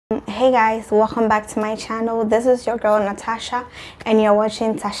Hey guys, welcome back to my channel. This is your girl Natasha and you're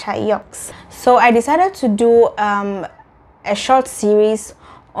watching Tasha Yoks. So I decided to do a short series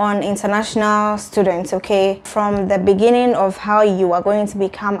on international students, okay, from the beginning of how you are going to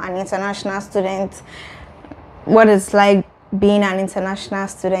become an international student, what it's like being an international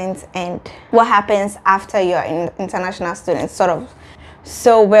student, and what happens after you're an international student, sort of.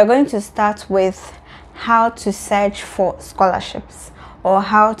 So we're going to start with how to search for scholarships or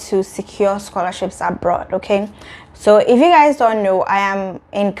how to secure scholarships abroad, okay? So if you guys don't know, I am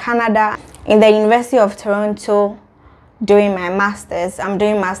in Canada in the University of Toronto doing my master's. I'm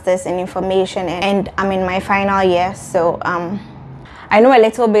doing master's in information and I'm in my final year. So I know a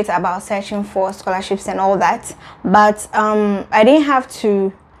little bit about searching for scholarships and all that, but I didn't have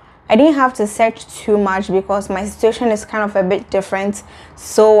to search too much because my situation is kind of a bit different.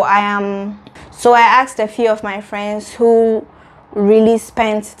 So I asked a few of my friends who really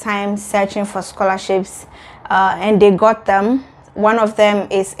spent time searching for scholarships and they got them. One of them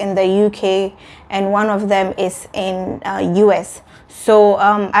is in the UK and one of them is in US. So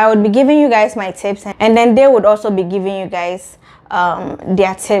I would be giving you guys my tips, and then they would also be giving you guys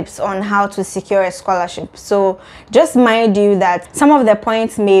their tips on how to secure a scholarship. So just mind you that some of the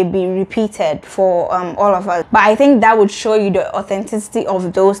points may be repeated for all of us, but I think that would show you the authenticity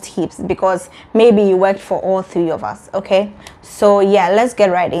of those tips because maybe you worked for all three of us, okay? So yeah, let's get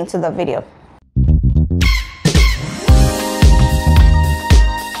right into the video.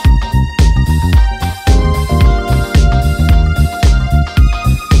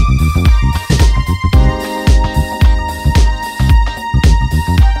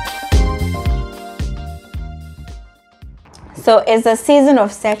 So it's a season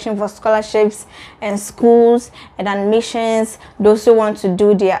of searching for scholarships and schools and admissions. Those who want to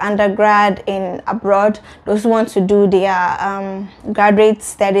do their undergrad in abroad, those who want to do their graduate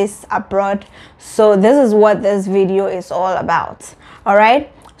studies abroad. So this is what this video is all about. All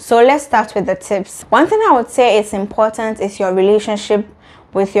right, so let's start with the tips. One thing I would say is important is your relationship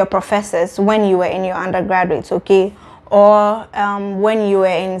with your professors when you were in your undergraduate, okay, or when you were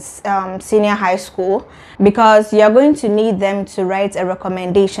in senior high school, because you're going to need them to write a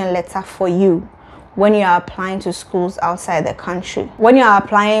recommendation letter for you when you are applying to schools outside the country. When you are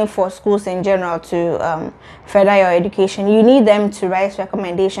applying for schools in general to further your education, you need them to write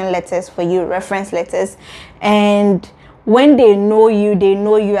recommendation letters for you, reference letters. And when they know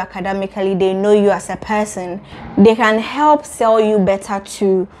you academically, they know you as a person, they can help sell you better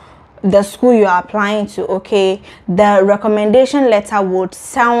to the school you are applying to, okay? The recommendation letter would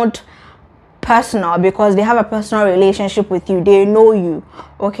sound personal because they have a personal relationship with you, they know you,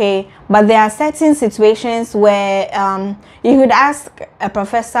 okay? But there are certain situations where you could ask a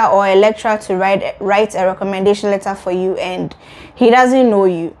professor or a lecturer to write a recommendation letter for you and he doesn't know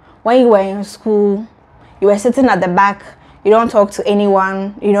you. When you were in school, you were sitting at the back, you don't talk to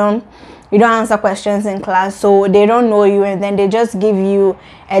anyone, you don't answer questions in class, so they don't know you, and then they just give you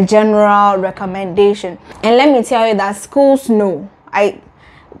a general recommendation. And let me tell you that schools know.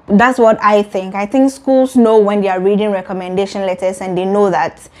 That's what I think. I think schools know when they are reading recommendation letters, and they know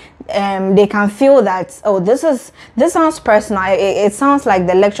that they can feel that, oh, this sounds personal. It sounds like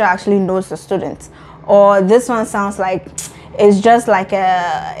the lecturer actually knows the student, or this one sounds like it's just like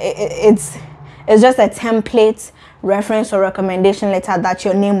it's just a template reference or recommendation letter that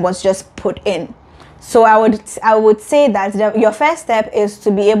your name was just put in. So I would say that your first step is to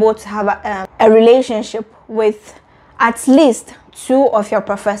be able to have a relationship with at least two of your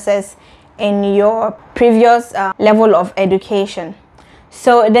professors in your previous level of education.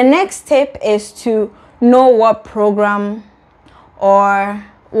 So the next tip is to know what program or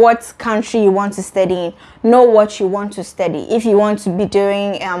what country you want to study in. Know what you want to study. If you want to be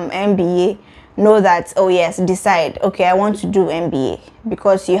doing MBA, know that, oh yes, decide, okay, I want to do MBA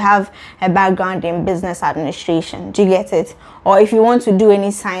because you have a background in business administration. Do you get it? Or if you want to do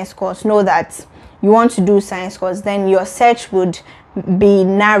any science course, know that you want to do science course, then your search would be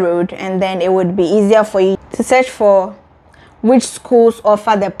narrowed and then it would be easier for you to search for which schools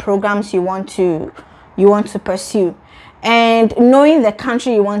offer the programs you want to pursue. And knowing the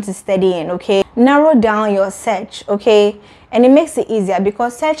country you want to study in, okay, narrow down your search, okay, and it makes it easier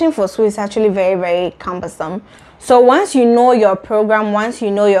because searching for school is actually very, very cumbersome. So once you know your program, once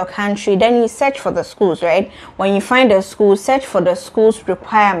you know your country, then you search for the schools, right? When you find a school, search for the school's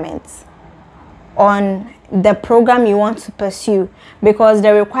requirements on the program you want to pursue, because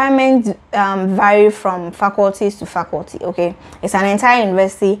the requirements vary from faculties to faculty. Okay, it's an entire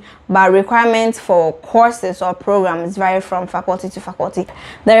university, but requirements for courses or programs vary from faculty to faculty.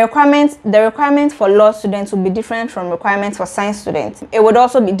 The requirements for law students will be different from requirements for science students. It would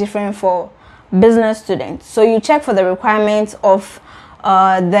also be different for business students. So you check for the requirements of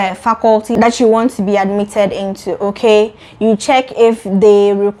the faculty that you want to be admitted into. Okay, you check if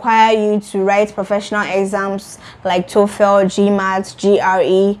they require you to write professional exams like TOEFL, GMAT,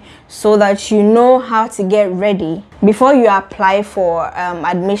 GRE, so that you know how to get ready before you apply for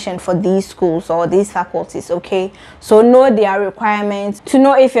admission for these schools or these faculties. Okay, so know their requirements to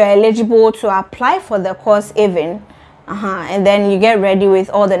know if you're eligible to apply for the course even, and then you get ready with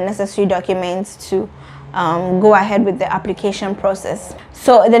all the necessary documents to go ahead with the application process.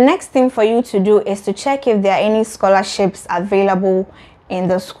 So the next thing for you to do is to check if there are any scholarships available in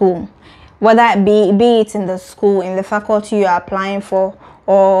the school, whether it be it in the school, in the faculty you are applying for,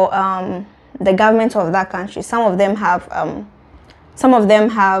 or the government of that country. Some of them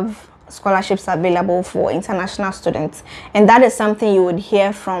have scholarships available for international students, and that is something you would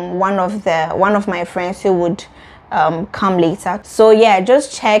hear from one of my friends who would come later. So yeah,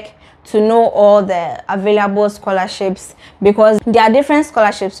 just check to know all the available scholarships, because there are different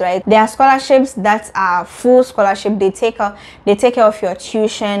scholarships, right? There are scholarships that are full scholarship. They take care of your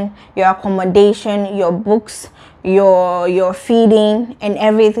tuition, your accommodation, your books, your feeding and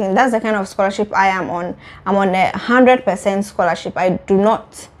everything. That's the kind of scholarship I am on. I'm on a 100% scholarship. I do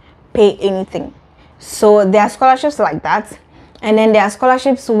not pay anything. So there are scholarships like that, and then there are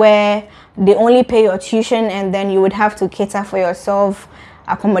scholarships where they only pay your tuition, and then you would have to cater for yourself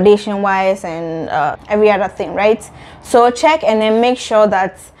accommodation wise and every other thing, right? So check and then make sure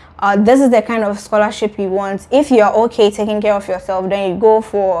that this is the kind of scholarship you want. If you're okay taking care of yourself, then you go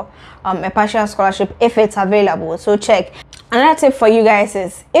for a partial scholarship if it's available. So check. Another tip for you guys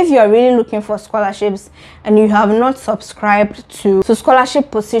is, if you're really looking for scholarships and you have not subscribed to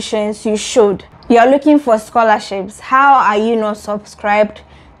scholarship positions, you should. You're looking for scholarships. How are you not subscribed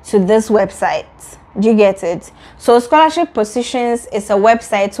to this website? Do you get it? So Scholarship Positions is a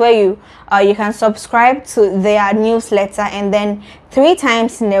website where you can subscribe to their newsletter, and then 3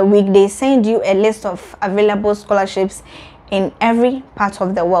 times in a week they send you a list of available scholarships in every part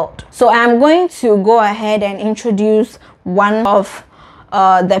of the world. So I'm going to go ahead and introduce one of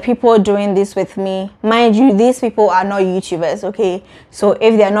the people doing this with me. Mind you, these people are not YouTubers, okay? So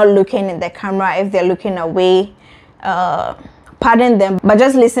if they're not looking in the camera, if they're looking away, pardon them, but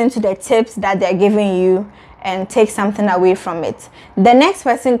just listen to the tips that they're giving you and take something away from it. The next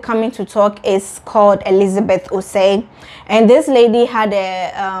person coming to talk is called Elizabeth Osei, and this lady had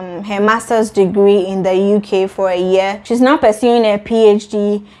her master's degree in the UK for a year. She's now pursuing a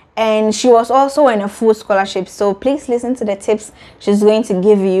PhD, and she was also in a full scholarship. So please listen to the tips she's going to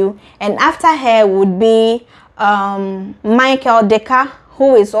give you. And after her would be Michael Decker,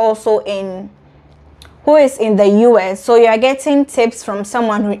 who is in the US. So you are getting tips from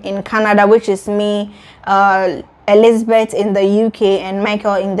someone in Canada, which is me, Elizabeth in the UK, and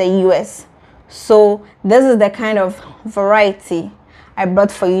Michael in the US. So this is the kind of variety I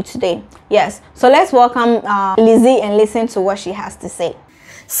brought for you today. Yes, so let's welcome Lizzie and listen to what she has to say.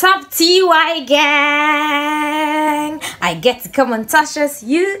 Sup TY gang! I get to come on Tasha's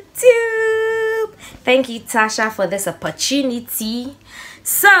YouTube. Thank you, Tasha, for this opportunity.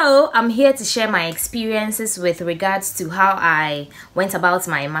 So I'm here to share my experiences with regards to how I went about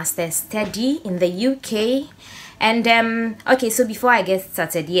my master's study in the UK. And okay, so before I get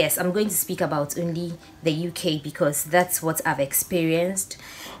started, yes, I'm going to speak about only the UK because that's what I've experienced.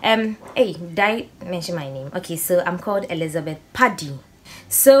 Hey, did I mention my name? Okay, so I'm called Elizabeth Paddy.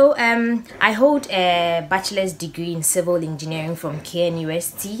 So I hold a bachelor's degree in civil engineering from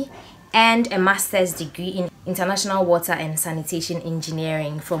KNUST and a master's degree in international water and sanitation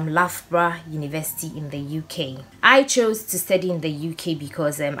engineering from Loughborough University in the UK. I chose to study in the UK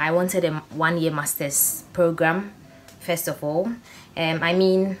because I wanted a one-year master's program, first of all. I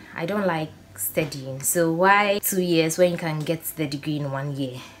mean, I don't like studying, so why 2 years when you can get the degree in 1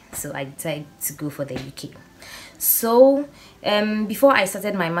 year? So I decided to go for the UK. So before I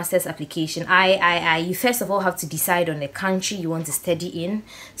started my master's application, you first of all have to decide on the country you want to study in.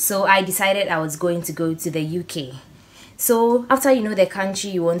 So I decided I was going to go to the UK. So after you know the country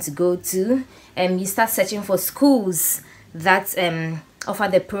you want to go to, you start searching for schools that offer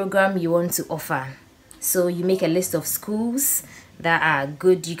the program you want to offer. So you make a list of schools that are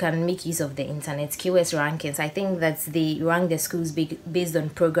good. You can make use of the internet QS rankings. I think that they rank the schools based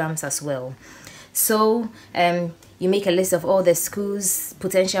on programs as well. So you make a list of all the schools,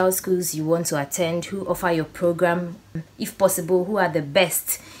 potential schools you want to attend, who offer your program, if possible, who are the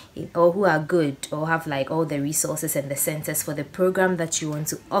best or who are good or have like all the resources and the centers for the program that you want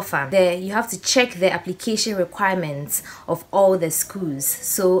to offer. There you have to check the application requirements of all the schools.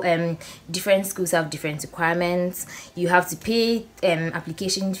 So different schools have different requirements. You have to pay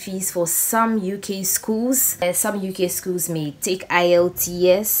application fees for some UK schools. Some UK schools may take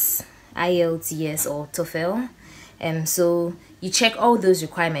IELTS or TOEFL. So you check all those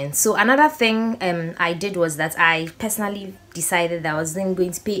requirements. So another thing I did was that I personally decided that I wasn't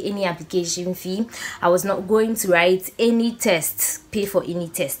going to pay any application fee. I was not going to write any tests, pay for any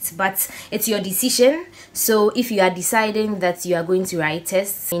tests, but it's your decision. So if you are deciding that you are going to write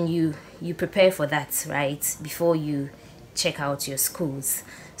tests, and you prepare for that, right, before you check out your schools.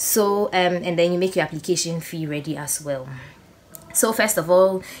 So and then you make your application fee ready as well. So first of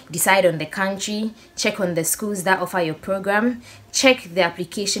all, decide on the country, check on the schools that offer your program, check the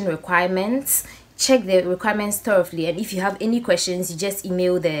application requirements, check the requirements thoroughly, and if you have any questions, you just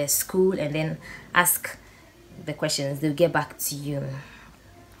email the school and then ask the questions. They'll get back to you.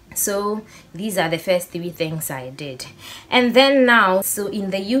 So these are the first 3 things I did. And then now, so in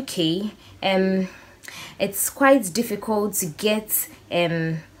the UK, it's quite difficult to get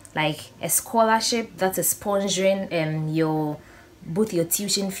like a scholarship that is sponsoring both your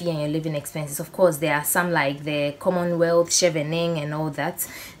tuition fee and your living expenses. Of course, there are some like the Commonwealth, Chevening and all that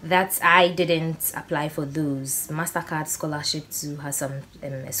I didn't apply for those. MasterCard scholarship too has some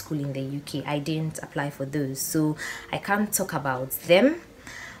a school in the UK. I didn't apply for those, so I can't talk about them.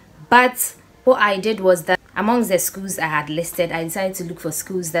 But what I did was that amongst the schools I had listed, I decided to look for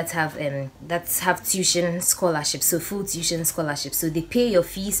schools that have tuition scholarships, so full tuition scholarships. So they pay your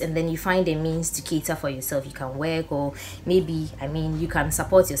fees and then you find a means to cater for yourself. You can work, or maybe you can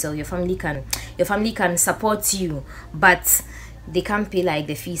support yourself. Your family can support you, but they can't pay like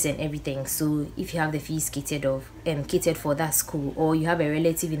the fees and everything. So if you have the fees catered for that school, or you have a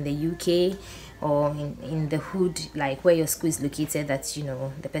relative in the UK or in the hood, like where your school is located, that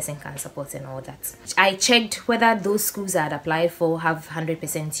the person can support and all that. I checked whether those schools I had applied for have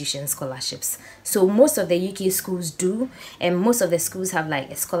 100% tuition scholarships. So most of the UK schools do, and most of the schools have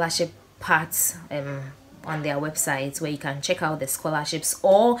like a scholarship part on their websites where you can check out the scholarships,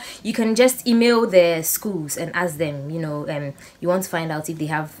 or you can just email the schools and ask them, you want to find out if they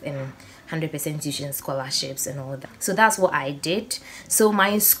have 100% tuition scholarships and all that. So that's what I did. So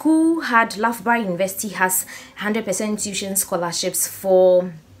my school Loughborough University has 100% tuition scholarships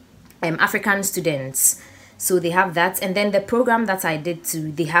for African students. So they have that, and then the program that I did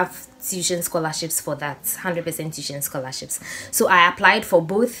too, they have tuition scholarships for that, 100% tuition scholarships. So I applied for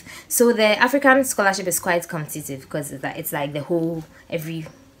both. So the African scholarship is quite competitive because it's like every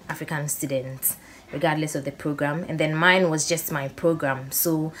African student, regardless of the program. And then mine was just my program,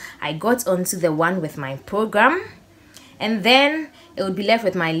 so I got onto the one with my program, and then it would be left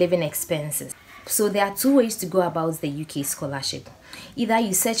with my living expenses. So there are 2 ways to go about the UK scholarship. Either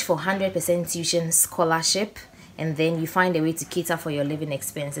you search for 100% tuition scholarship and then you find a way to cater for your living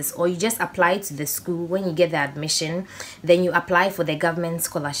expenses, or you just apply to the school. When you get the admission, then you apply for the government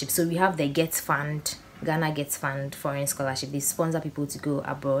scholarship. So we have the GETS Fund, Ghana GETS Fund foreign scholarship. They sponsor people to go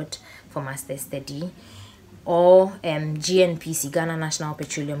abroad for master's study, or GNPC, Ghana National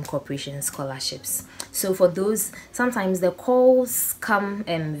Petroleum Corporation scholarships. So for those, sometimes the calls come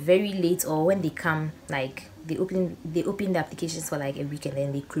very late, or when they come, like they open the applications for like a week and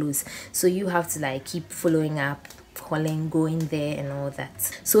then they close. So you have to like keep following up, calling, going there and all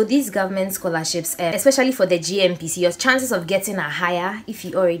that. So these government scholarships, especially for the GNPC, your chances of getting are higher if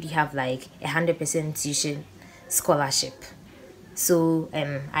you already have like 100% tuition scholarship. So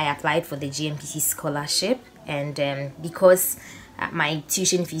I applied for the GNPC scholarship, and because my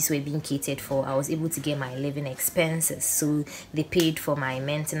tuition fees were being catered for, I was able to get my living expenses. So they paid for my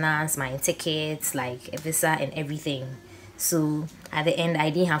maintenance, my tickets, like a visa and everything. So at the end,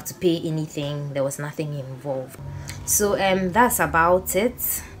 I didn't have to pay anything. There was nothing involved. So that's about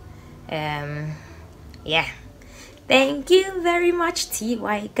it. Yeah. Thank you very much,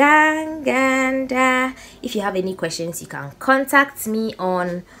 TY Gang. And if you have any questions, you can contact me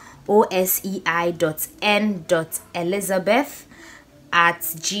on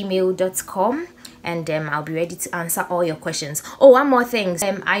osei.n.elizabeth@gmail.com, and I'll be ready to answer all your questions. Oh, one more thing.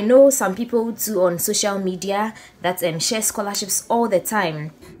 I know some people too on social media that share scholarships all the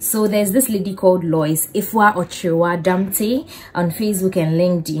time. So there's this lady called Lois Ifwa Ochewa Damte on Facebook and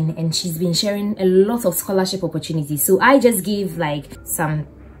LinkedIn, and she's been sharing a lot of scholarship opportunities. So I just gave like some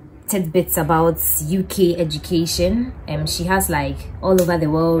tidbits about UK education. She has like all over the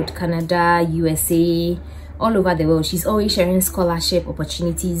world, Canada, USA, all over the world. She's always sharing scholarship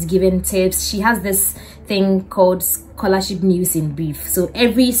opportunities, giving tips. She has this thing called Scholarship News in Brief. So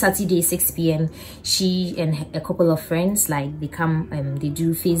every Saturday 6 p.m. she and a couple of friends, like, they come they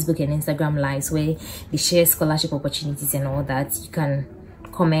do Facebook and Instagram lives where they share scholarship opportunities and all that. You can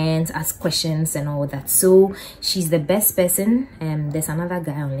comment, ask questions and all that. So she's the best person. There's another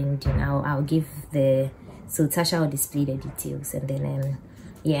guy on LinkedIn. I'll give the, so Tasha will display the details, and then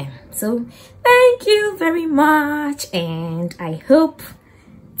yeah. So thank you very much, and I hope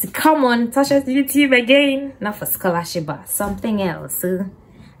to come on Tasha's YouTube again, not for scholarship but something else. So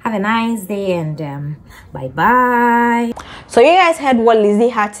have a nice day, and bye bye. So you guys heard what Lizzie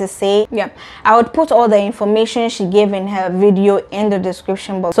had to say. Yeah, I would put all the information she gave in her video in the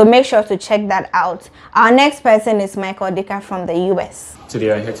description box, so make sure to check that out. Our next person is Michael Dicker from the US.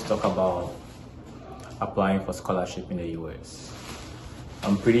 Today I'm here to talk about applying for scholarship in the US.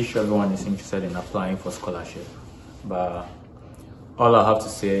 I'm pretty sure everyone is interested in applying for scholarship, but all I have to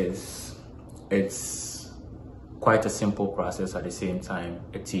say is it's quite a simple process, at the same time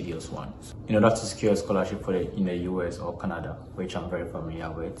a tedious one. In order to secure a scholarship in the US or Canada, which I'm very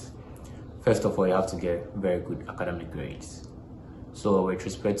familiar with, first of all you have to get very good academic grades. So with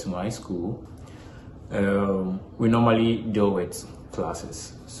respect to my school, we normally deal with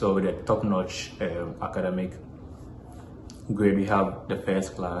classes. So with the top-notch academic grade, we have the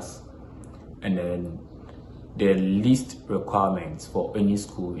first class, and then the least requirements for any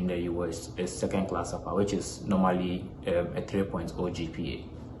school in the US is second class upper, which is normally a 3.0 GPA,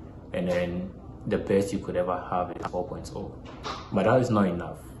 and then the best you could ever have is 4.0. But that is not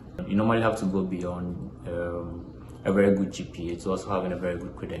enough. You normally have to go beyond a very good GPA to also having a very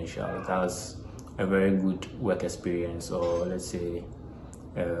good credential. It has a very good work experience, or let's say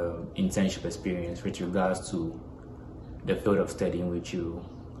internship experience with regards to the field of study in which you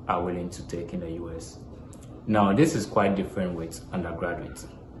are willing to take in the US. Now, this is quite different with undergraduate,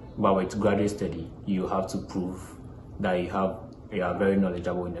 but with graduate study, you have to prove that you are very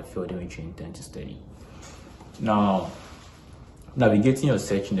knowledgeable in the field in which you intend to study. Now, navigating your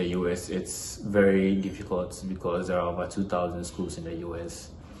search in the US, it's very difficult because there are over 2,000 schools in the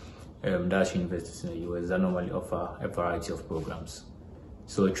US. That's universities in the US that normally offer a variety of programs.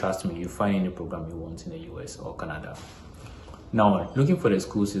 So trust me, you find any program you want in the US or Canada. Now, looking for the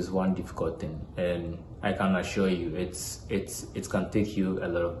schools is one difficult thing, and I can assure you it can take you a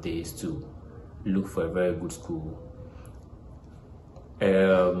lot of days to look for a very good school.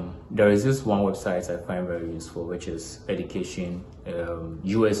 There is this one website I find very useful, which is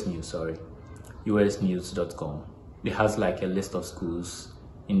usnews.com. It has like a list of schools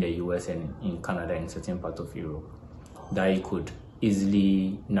in the US and in Canada and certain parts of Europe that you could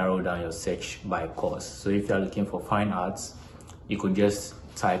easily narrow down your search by course. So if you are looking for fine arts, you could just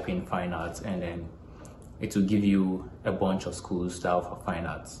type in fine arts, and then it will give you a bunch of schools that offer fine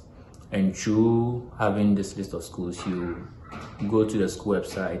arts. And through having this list of schools, you go to the school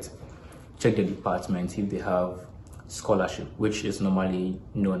website, check the department if they have scholarship, which is normally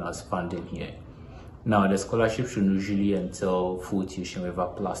known as funding here. Now, the scholarship should usually entail full tuition waiver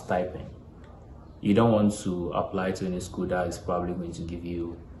plus stipend. You don't want to apply to any school that is probably going to give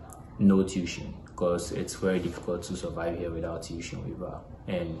you no tuition, because it's very difficult to survive here without tuition waiver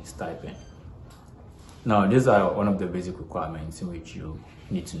and stipend. Now, these are one of the basic requirements in which you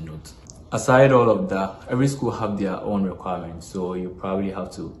need to note. Aside all of that, every school have their own requirements, so you probably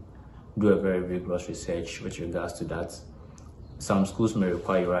have to do a very rigorous research with regards to that. Some schools may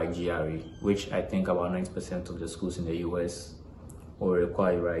require you write GRE, which I think about 90% of the schools in the US will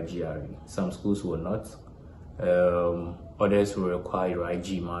require you write GRE. Some schools will not. Others will require you write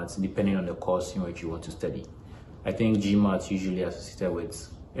GMAT, depending on the course in which you want to study. I think GMAT usually associated with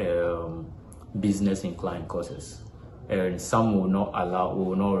business inclined courses, and some will not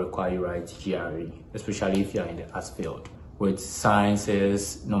require you write GRE, especially if you are in the arts field. With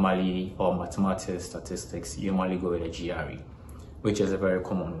sciences normally, or mathematics, statistics, you normally go with a GRE, which is a very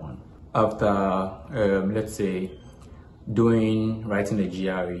common one. After let's say writing the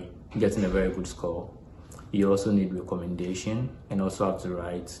GRE, getting a very good score, you also need recommendation, and also have to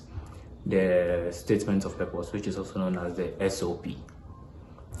write the statement of purpose, which is also known as the SOP.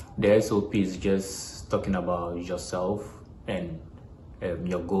 The SOP is just talking about yourself and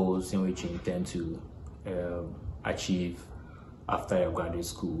your goals in which you intend to achieve after your graduate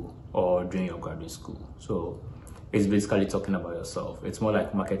school or during your graduate school. So it's basically talking about yourself. It's more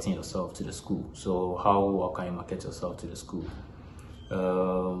like marketing yourself to the school. So how can you market yourself to the school?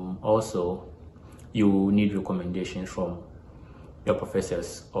 Also, you need recommendations from your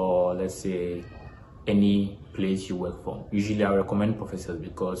professors, or let's say any place you work for. Usually I recommend professors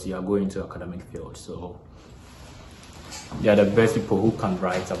because you are going to academic field, so they are the best people who can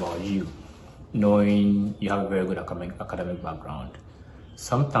write about you, knowing you have a very good academic background.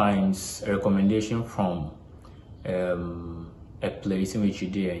 Sometimes a recommendation from a place in which you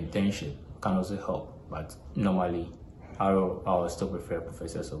did an internship can also help, but normally I'll still prefer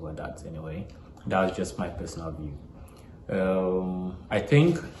professors over that anyway. That's just my personal view. I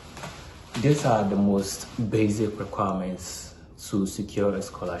think these are the most basic requirements to secure a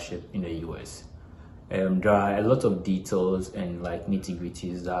scholarship in the US. There are a lot of details and like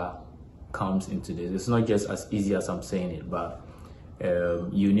nitty-gritties that comes into this. It's not just as easy as I'm saying it, but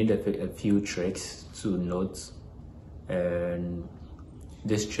you need a few tricks to note, and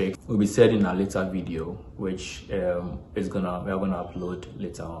this trick will be said in a later video, which we're gonna upload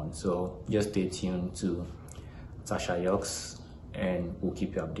later on. So just stay tuned to Tasha Yoks, and we'll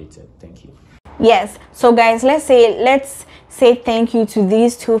keep you updated. Thank you. Yes, so guys, let's say thank you to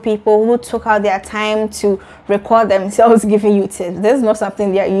these two people who took out their time to record themselves giving you tips. This is not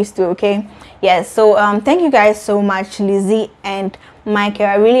something they are used to, okay? Yes, so thank you guys so much, Lizzie and Michael.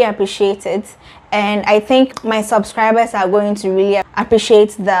 I really appreciate it, and I think my subscribers are going to really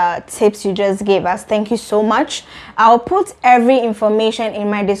appreciate the tips you just gave us. Thank you so much. I'll put every information in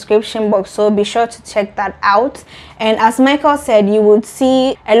my description box, so be sure to check that out. And as Michael said, you would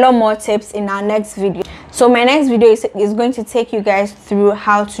see a lot more tips in our next video. So my next video is going to take you guys through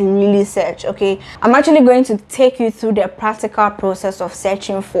how to really search, okay? I'm actually going to take you through the practical process of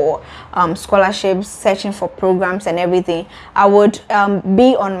searching for scholarships, searching for programs and everything. I would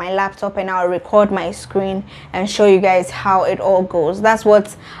be on my laptop and I'll record my screen and show you guys how it all goes. That's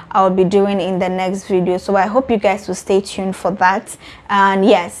what I'll be doing in the next video, so I hope you guys will stay tuned for that. And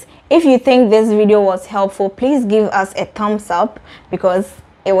yes, if you think this video was helpful, please give us a thumbs up, because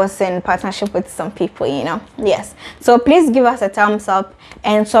it was in partnership with some people, you know. Yes, so please give us a thumbs up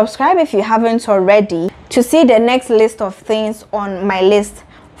and subscribe if you haven't already to see the next list of things on my list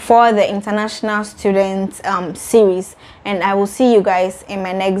for the international student series. And I will see you guys in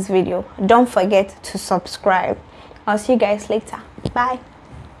my next video. Don't forget to subscribe. I'll see you guys later. Bye.